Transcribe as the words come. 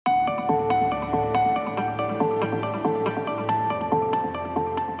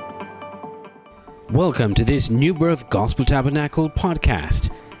Welcome to this New Birth Gospel Tabernacle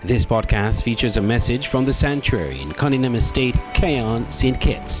podcast. This podcast features a message from the sanctuary in Cunningham Estate, Cayon, St.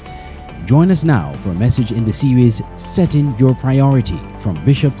 Kitts. Join us now for a message in the series Setting Your Priority from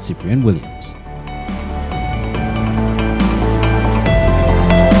Bishop Cyprian Williams.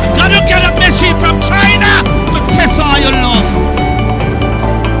 Can you get a machine from China to test all your love?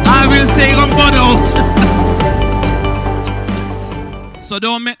 I will say I'm out. So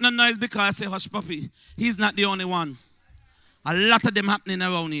don't make no noise because I say hush puppy. He's not the only one. A lot of them happening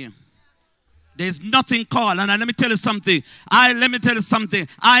around here. There's nothing called. And let me tell you something.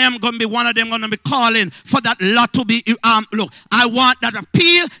 I am going to be one of them going to be calling for that law to be, look, I want that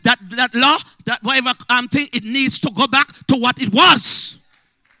appeal, that law, that whatever thing, it needs to go back to what it was.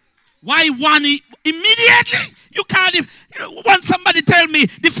 Why one immediately? You can't want somebody tell me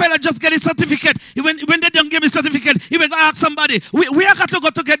the fella just get his certificate. When they don't give me certificate, he will ask somebody, we are going to go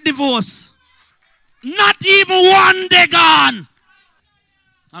to get divorced. Not even one day gone.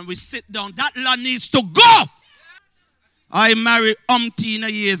 And we sit down. That law needs to go. I married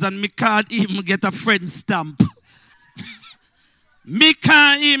umpteen years and me can't even get a friend stamp. Me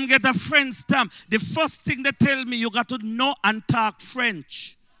can't even get a friend stamp. The first thing they tell me, you got to know and talk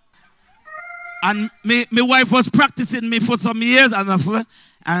French. And my wife was practicing me for some years,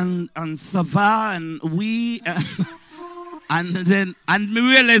 and ça va, and oui, and me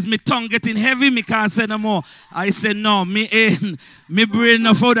realized my tongue getting heavy, me can't say no more. I said no, me brain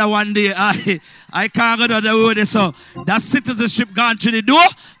no further one day. I can't go to the road, so that citizenship gone to the door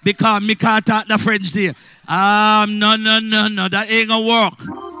because me can't talk the French there. No, that ain't gonna work.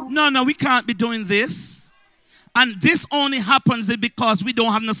 No, we can't be doing this. And this only happens because we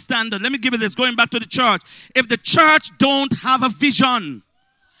don't have no standard. Let me give you this, going back to the church. If the church don't have a vision,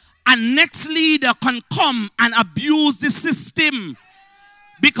 a next leader can come and abuse the system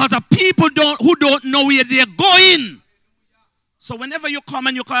because of people who don't know where they're going. So whenever you come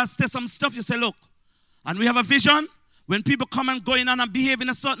and you can say some stuff, you say, look, and we have a vision. When people come and go in and behave in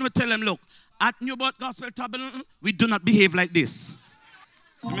a certain way, tell them, look, at New Birth Gospel Tabernacle, we do not behave like this.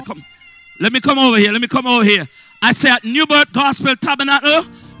 Let me come over here. I say at New Birth Gospel Tabernacle,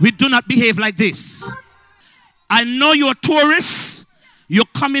 we do not behave like this. I know you're tourists. You're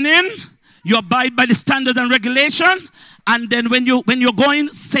coming in. You abide by the standards and regulation. And then when you're going,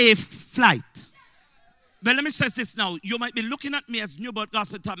 safe flight. But let me say this now. You might be looking at me as New Birth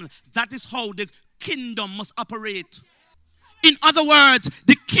Gospel Tabernacle. That is how the kingdom must operate. In other words,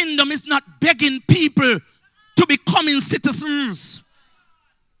 the kingdom is not begging people to becoming citizens.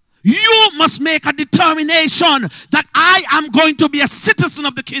 You must make a determination that I am going to be a citizen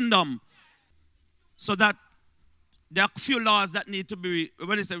of the kingdom. So that there are a few laws that need to be,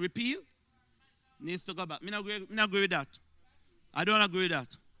 repealed? Needs to go back. I don't agree with that. I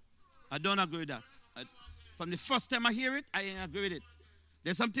don't agree with that. From the first time I hear it, I ain't agree with it.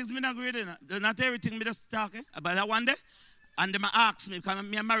 There's some things I don't agree with. Not everything I just talk about that one day. And they ask me, because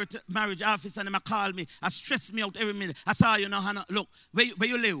I'm a marriage officer, and they call me. I stress me out every minute. I saw you now, Hannah. Look, where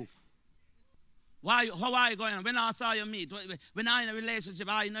you live? How are you going? When I saw you meet? When I in a relationship,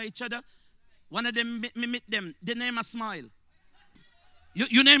 you know each other? One of them, meet them. They name a smile.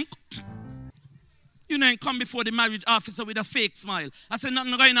 You name come before the marriage officer with a fake smile. I said,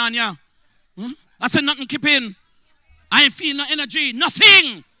 nothing going on, yeah. I said, nothing keeping. I ain't feel no energy,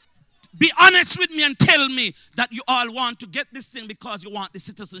 nothing. Be honest with me and tell me that you all want to get this thing because you want the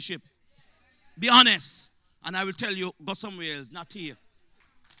citizenship. Be honest. And I will tell you, go somewhere else, not here.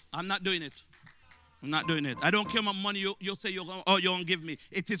 I'm not doing it. I don't care how much money you say you're going to give me.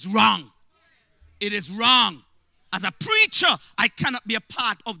 It is wrong. It is wrong. As a preacher, I cannot be a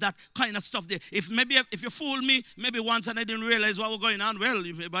part of that kind of stuff there. If you fool me, maybe once and I didn't realize what was going on, well,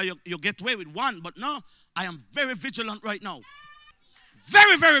 you get away with one. But no, I am very vigilant right now.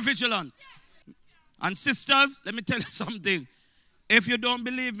 Very, very vigilant. And sisters, let me tell you something. If you don't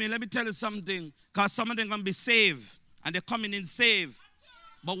believe me, let me tell you something. Because some of them are going to be saved. And they're coming in saved.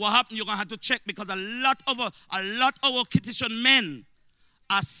 But what happened, you're going to have to check. Because a lot of our Kittitian men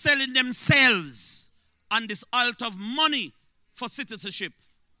are selling themselves on this altar of money for citizenship.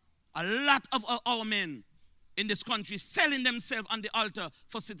 A lot of our men in this country selling themselves on the altar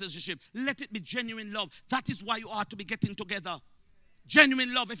for citizenship. Let it be genuine love. That is why you ought to be getting together.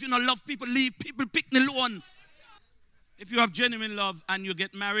 Genuine love. If you don't love people, leave people, pick the loan. If you have genuine love and you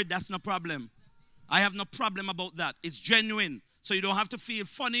get married, that's no problem. I have no problem about that. It's genuine. So you don't have to feel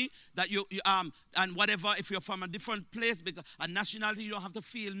funny that you and whatever, if you're from a different place, because a nationality, you don't have to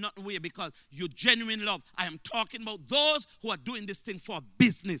feel not weird because you genuine love. I am talking about those who are doing this thing for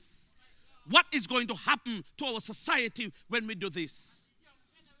business. What is going to happen to our society when we do this?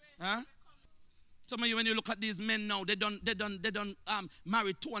 Huh? Some of you, when you look at these men now, they don't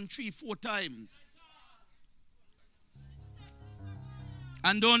marry 2 and 3, 4 times.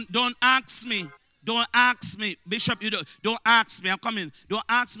 And don't ask me. Don't ask me, Bishop, don't ask me, I'm coming. Don't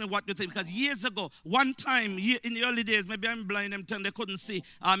ask me what you think. Because years ago, one time, in the early days, maybe I'm blind, they couldn't see.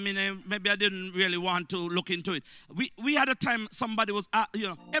 I mean, maybe I didn't really want to look into it. We had a time somebody was,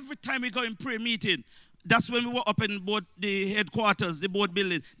 every time we go in prayer meeting, that's when we were up in both the headquarters, the board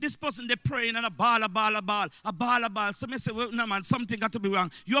building. This person, they praying and a ball. So I say, well, no, man, something got to be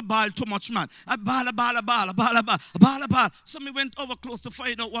wrong. You ball too much, man. A ball. So we went over close to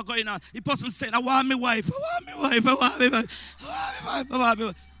find out what's going on. The person said, I want my wife.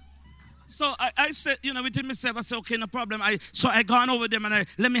 So I said, within myself, I said, okay, no problem. So I gone over them and I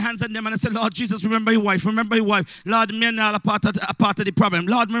lay my hands on them and I said, Lord Jesus, remember your wife. Lord, me and all are part of the problem.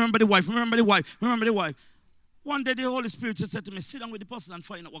 Lord, remember the wife. One day the Holy Spirit just said to me, sit down with the person and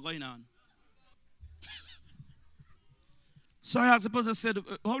find out what's going on. So I asked the person, I said,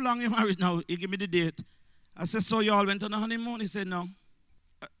 how long are you married now? He gave me the date. I said, so you all went on a honeymoon? He said, no.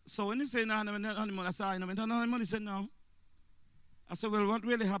 So when he said, no, I went on a honeymoon, I said, I went on a honeymoon. He said, no. I said, well, what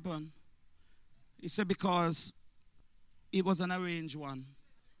really happened? He said, because it was an arranged one.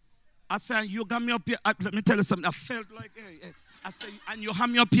 I said, you got me up here. Let me tell you something. I felt like, hey. I said, and you have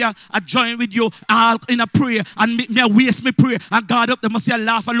me up here. I join with you all in a prayer. And me waste me prayer. And God up there must say, I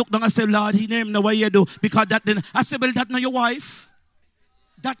laugh. I look down. I say, Lord, he named the way you do. Because that didn't. I said, well, that's not your wife.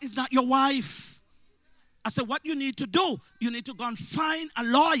 That is not your wife. I said, what you need to do, you need to go and find a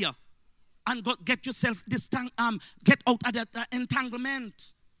lawyer. And go get yourself get out of that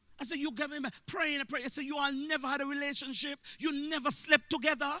entanglement. I said, you get me praying. I said, you all never had a relationship. You never slept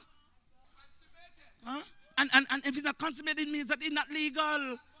together. Huh? And if it's not consummated, it means that it's not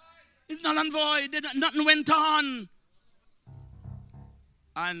legal. It's null and void. Nothing went on.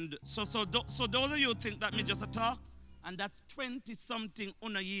 And so those of you think that me just a talk, and that's 20-something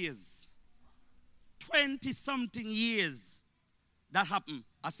years. 20-something years that happened.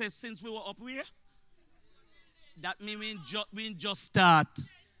 I said, since we were up here, that means we just start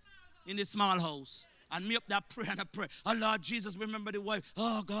in the small house. And me up that prayer and I pray. Oh, Lord Jesus, remember the wife.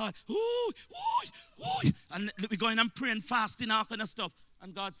 Oh, God. Ooh. And we going and praying, fasting, all kind of stuff.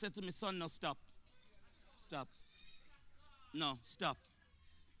 And God said to me, son, no, stop. Stop. No, stop.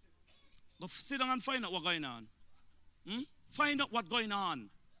 Go sit down and find out what's going on. Find out what's going on.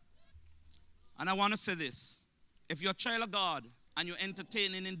 And I want to say this. If you're a child of God and you're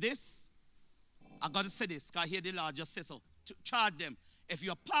entertaining in this, I got to say this, because I hear the Lord just say so. Charge them. If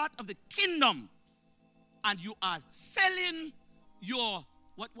you're part of the kingdom and you are selling your,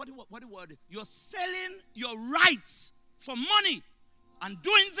 what the word? You're selling your rights for money and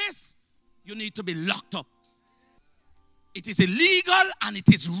doing this, you need to be locked up. It is illegal and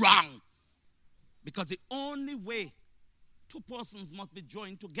it is wrong. Because the only way 2 persons must be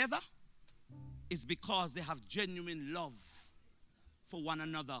joined together is because they have genuine love for one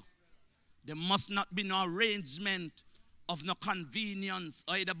another. There must not be no arrangement of no convenience,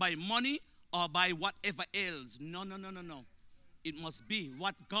 either by money or by whatever else. No. It must be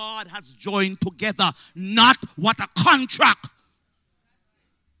what God has joined together, not what a contract.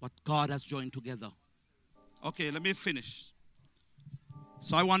 What God has joined together. Okay, let me finish.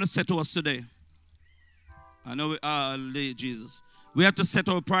 So I want to say to us today, I know Jesus. We have to set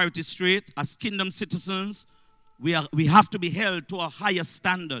our priorities straight. As kingdom citizens, we have to be held to a higher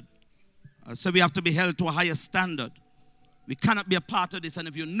standard. So we have to be held to a higher standard. We cannot be a part of this. And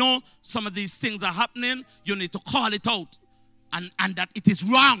if you know some of these things are happening, you need to call it out. And that it is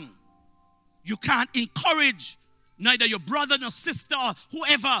wrong. You can't encourage neither your brother nor sister or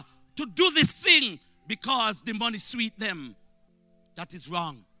whoever to do this thing because the money sweet them. That is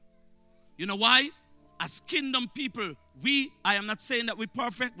wrong. You know why? As kingdom people, I am not saying that we're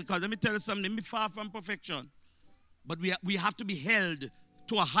perfect, because let me tell you something, we're far from perfection. But we have to be held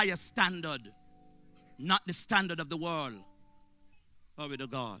to a higher standard, not the standard of the world. Glory to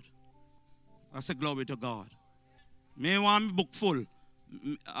God. I say glory to God. May I want my book full?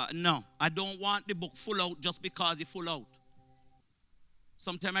 No, I don't want the book full out just because it's full out.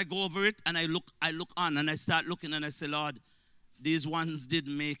 Sometimes I go over it and I look on and I start looking and I say, Lord, these ones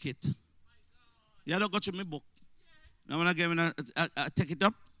didn't make it. You don't go to my book. Now when I take it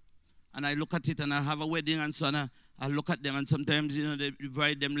up and I look at it and I have a wedding and so on, I look at them and sometimes, they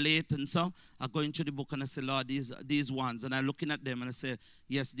write them late and so. I go into the book and I say, Lord, these ones. And I'm looking at them and I say,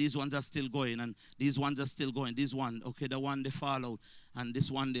 yes, these ones are still going and these ones are still going. This one, okay, the one they fall out and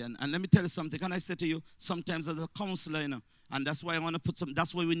this one there. And let me tell you something. Can I say to you, sometimes as a counselor, and that's why I want to put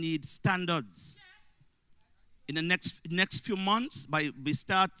that's why we need standards. in the next few months, we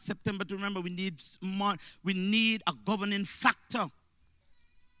start September to remember, we need a governing factor.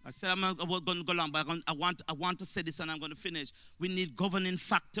 I said I'm going to go long, but I want to say this and I'm going to finish. We need governing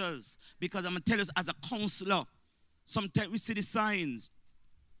factors, because I'm going to tell you, as a counselor, sometimes we see the signs.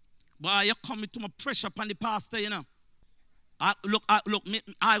 Boy, you're coming to my pressure upon the pastor, you know. I'm going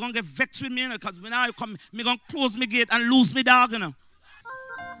to get vexed with me, you know, because when I come, I'm going to close my gate and lose my dog, you know.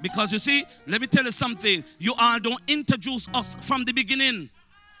 Because you see, let me tell you something. You all don't introduce us from the beginning.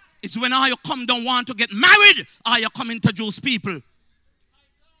 It's when you come, don't want to get married, you come introduce people.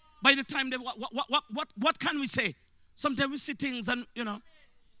 By the time what can we say? Sometimes we see things and, you know,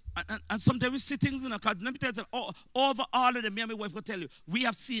 and sometimes we see things, you know, because let me tell you, over all of them, me and my wife will tell you, we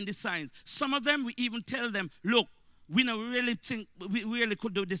have seen the signs. Some of them, we even tell them, look, we don't really think, we really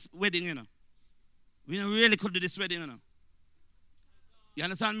could do this wedding, you know. We don't really could do this wedding, you know. You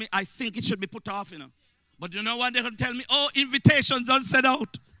understand me? I think it should be put off, you know. But you know what? They can tell me, oh, invitations done set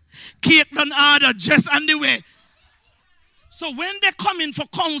out. Cake done order, just on the way. So when they come in for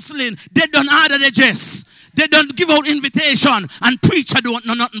counseling, they don't order the dress. They don't give out invitation, and preacher don't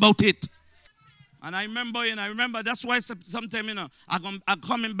know nothing about it. And I remember, that's why sometimes, you know, I'm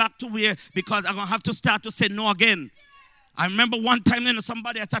coming back to where, because I'm going to have to start to say no again. I remember one time, you know,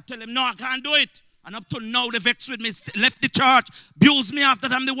 somebody, I started telling him, no, I can't do it. And up to now, they vexed with me, left the church, abused me after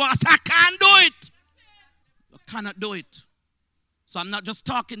them. I said, I can't do it. I cannot do it. So I'm not just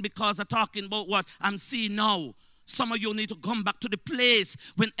talking because I'm talking about what I'm seeing now. Some of you need to come back to the place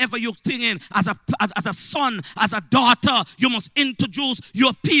whenever you're thinking as a son, as a daughter, you must introduce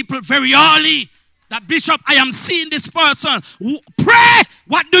your people very early. That bishop, I am seeing this person. Pray.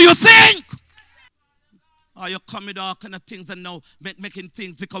 What do you think? Oh, you're coming with all kind of things and now making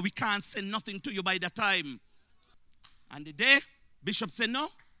things, because we can't say nothing to you by the time. And the day, bishop said no,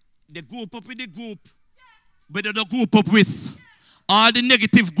 they group up with the group. Whether they group up with all the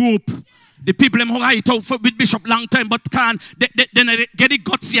negative group, the people who write out with bishop long time but can't, they get the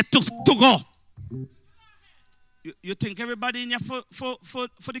guts yet to go. You think everybody in here for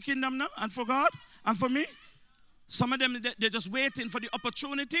the kingdom now and for God and for me? Some of them, they're just waiting for the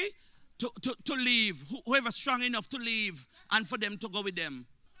opportunity to leave, whoever's strong enough to leave, and for them to go with them.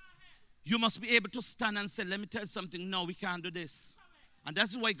 You must be able to stand and say, let me tell you something, no, we can't do this. And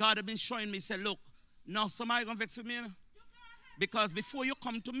that's why God has been showing me, say, look, now somebody going to vex with me, you know? Because before you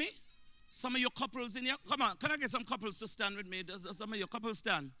come to me, some of your couples in here, come on, can I get some couples to stand with me? Does some of your couples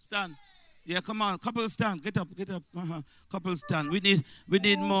stand? Stand. Yeah, come on, couples stand. Get up. Couples stand. We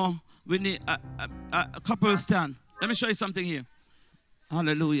need more. We need a couples stand. Let me show you something here.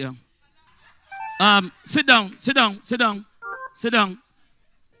 Hallelujah. Sit down.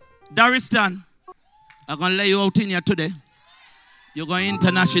 Darius, stand. I'm going to lay you out in here today. You're going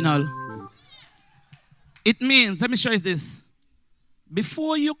international. It means, let me show you this.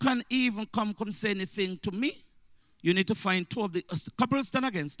 Before you can even come say anything to me, you need to find two of the couples. Stand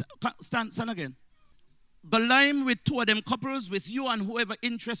again. Stand again. Go line with two of them couples, with you and whoever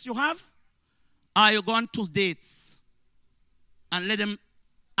interest you have. Are you going to dates? And let them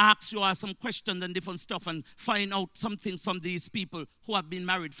ask you some questions and different stuff and find out some things from these people who have been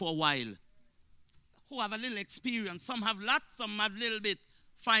married for a while, who have a little experience. Some have lots, some have a little bit.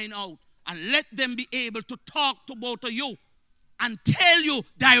 Find out and let them be able to talk to both of you and tell you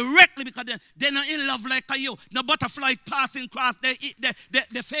directly, because they're not in love like you. No butterfly passing across their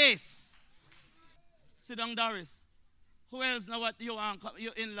face. Sit down, Doris. Who else know what you want?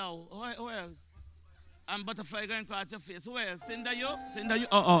 You're in love. Who else? And butterfly going across your face. Who else? Cinda you?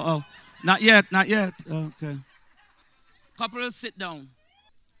 Oh. Not yet. Okay. Couple, sit down.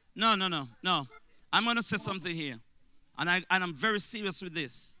 No. I'm going to say something here. And I'm very serious with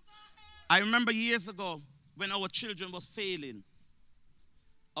this. I remember years ago when our children was failing.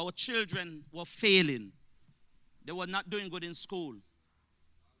 Our children were failing. They were not doing good in school.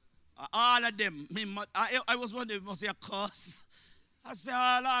 All of them. I was wondering, must be a curse. I said,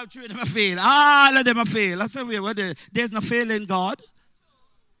 all our children are fail. All of them are fail. I said, there's no failing God.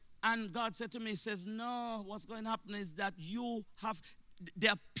 And God said to me, he says, no, what's going to happen is that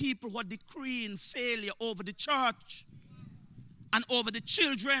there are people who are decreeing failure over the church and over the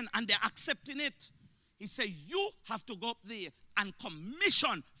children, and they're accepting it. He said, you have to go up there and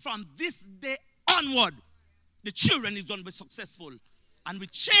commission from this day onward. The children is going to be successful. And we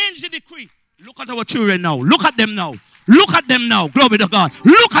change the decree. Look at our children now. Look at them now. Glory to God.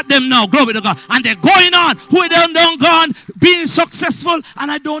 Look at them now. Glory to God. And they're going on. Who they done gone, being successful.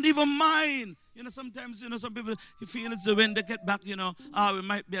 And I don't even mind. You know, sometimes, some people, you feel it's when they get back, we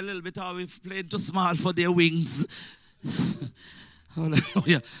might be a little bit, we've played too small for their wings.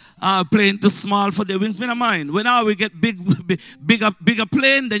 Hallelujah. Plane too small for the wings. Me no mind. When we get bigger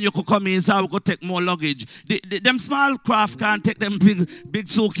plane, then you could come inside. We could take more luggage. Them small craft can't take them big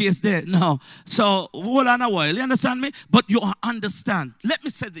suitcase there. No. So hold on a while. You understand me? But you understand. Let me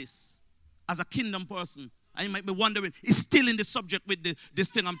say this as a kingdom person. And you might be wondering, it's still in the subject with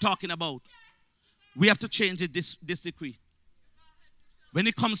this thing I'm talking about. We have to change this decree. When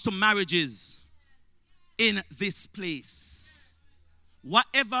it comes to marriages in this place,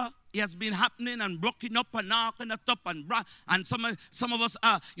 whatever has been happening and broken up and knocking it up and some of us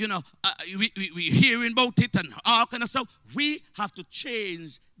are, we hearing about it and all kind of stuff. We have to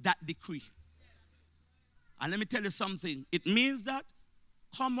change that decree. And let me tell you something. It means that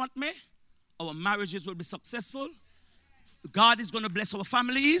come what may, our marriages will be successful. God is going to bless our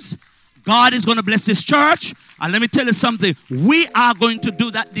families. God is going to bless this church. And let me tell you something. We are going to do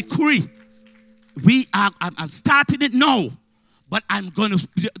that decree. I'm starting it now. But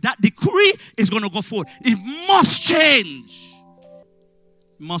that decree is going to go forward. It must change.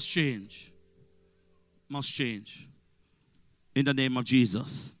 Must change. Must change. In the name of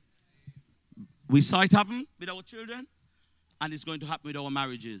Jesus. We saw it happen with our children. And it's going to happen with our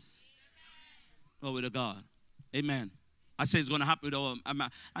marriages. Glory to God. Amen. I say it's going to happen with our,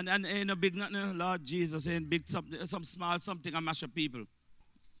 and ain't a big nothing, Lord Jesus, ain't big something, some small something, I mash up people.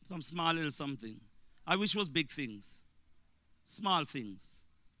 Some small little something. I wish it was big things. Small things.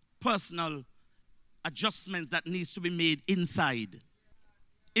 Personal adjustments that needs to be made inside.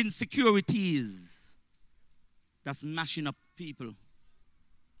 Insecurities. That's mashing up people.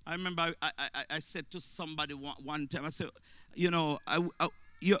 I remember I said to somebody one time, I said,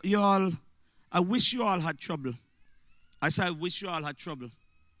 I wish you all had trouble. I said, I wish you all had trouble.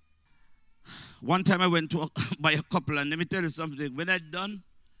 One time I went to by a couple, and let me tell you something. When I done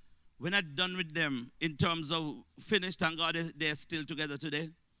with them in terms of finished, thank God they're still together today.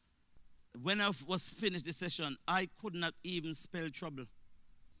 When I was finished the session, I could not even spell trouble.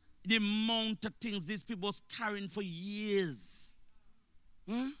 The amount of things these people was carrying for years.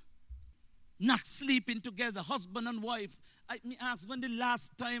 Not sleeping together, husband and wife. Me ask, when the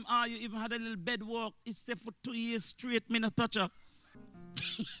last time you even had a little bed walk? He said for 2 years straight, me not touch her.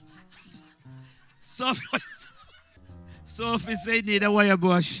 Sophie said need a wire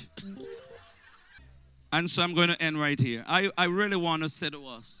brush. And so I'm going to end right here. I really want to say to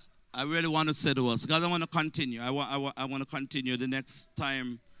us, because I want to continue. I want to continue the next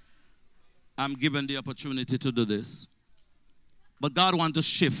time I'm given the opportunity to do this. But God wants to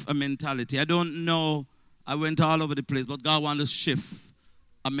shift a mentality. I don't know, I went all over the place, but God wants to shift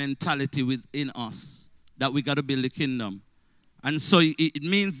a mentality within us that we got to build the kingdom. And so it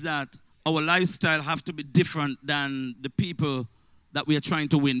means that our lifestyle have to be different than the people that we are trying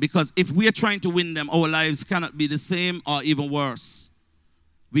to win. Because if we are trying to win them, our lives cannot be the same or even worse.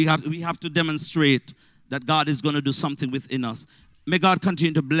 We have to demonstrate that God is going to do something within us. May God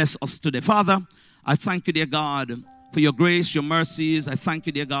continue to bless us today. Father, I thank you, dear God, for your grace, your mercies. I thank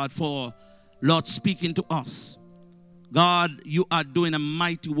you, dear God, for, Lord, speaking to us. God, you are doing a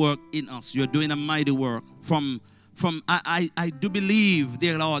mighty work in us. You're doing a mighty work. I do believe,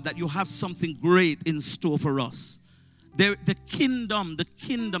 dear Lord, that you have something great in store for us. The kingdom, the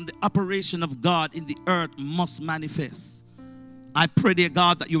operation of God in the earth must manifest. I pray, dear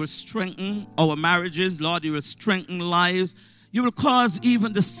God, that you will strengthen our marriages. Lord, you will strengthen lives. You will cause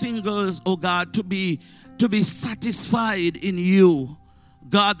even the singles, oh God, to be satisfied in you.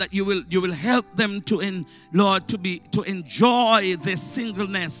 God, that you will help them to enjoy their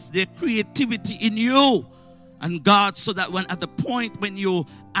singleness, their creativity in you. And God, so that when at the point when you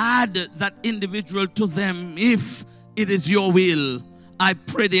add that individual to them, if it is your will, I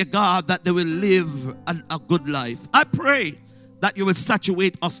pray, dear God, that they will live a good life. I pray that you will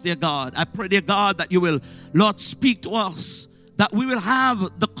saturate us, dear God. I pray, dear God, that you will, Lord, speak to us, that we will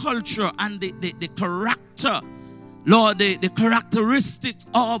have the culture and the character, Lord, the characteristics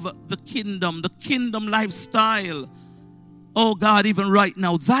of the kingdom lifestyle. Oh God, even right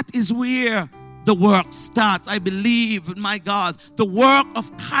now, that is where the work starts. I believe, my God, the work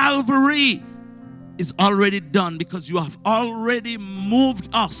of Calvary is already done because you have already moved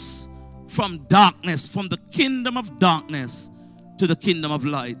us from darkness, from the kingdom of darkness to the kingdom of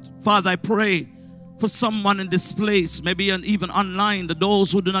light. Father, I pray for someone in this place, maybe even online,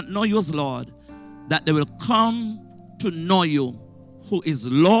 those who do not know you as Lord, that they will come to know you, who is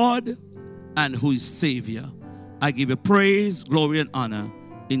Lord and who is Savior. I give you praise, glory, and honor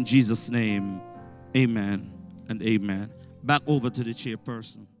in Jesus' name. Amen and amen. Back over to the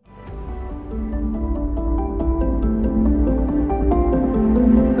chairperson.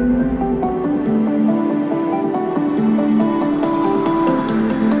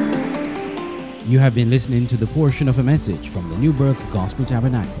 You have been listening to the portion of a message from the New Birth Gospel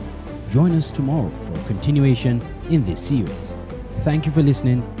Tabernacle. Join us tomorrow for a continuation in this series. Thank you for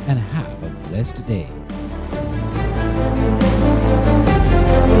listening and have a blessed day.